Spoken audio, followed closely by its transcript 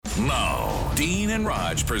Now, Dean and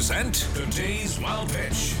Raj present today's Wild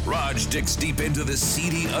Pitch. Raj digs deep into the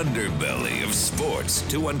seedy underbelly of sports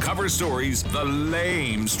to uncover stories the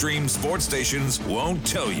lamestream sports stations won't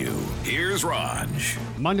tell you. Here's Raj.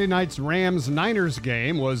 Monday night's Rams-Niners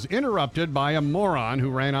game was interrupted by a moron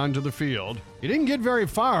who ran onto the field. He didn't get very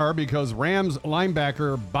far because Rams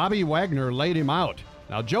linebacker Bobby Wagner laid him out.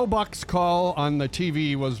 Now, Joe Buck's call on the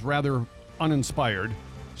TV was rather uninspired.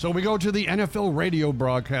 So we go to the NFL radio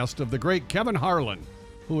broadcast of the great Kevin Harlan,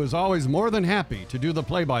 who is always more than happy to do the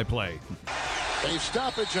play-by-play. A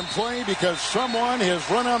stoppage in play because someone has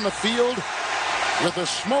run on the field with a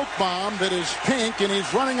smoke bomb that is pink, and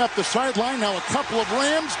he's running up the sideline. Now a couple of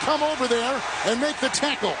Rams come over there and make the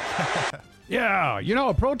tackle. Yeah,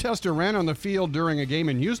 a protester ran on the field during a game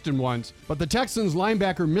in Houston once, but the Texans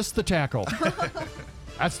linebacker missed the tackle.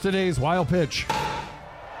 That's today's Wild Pitch.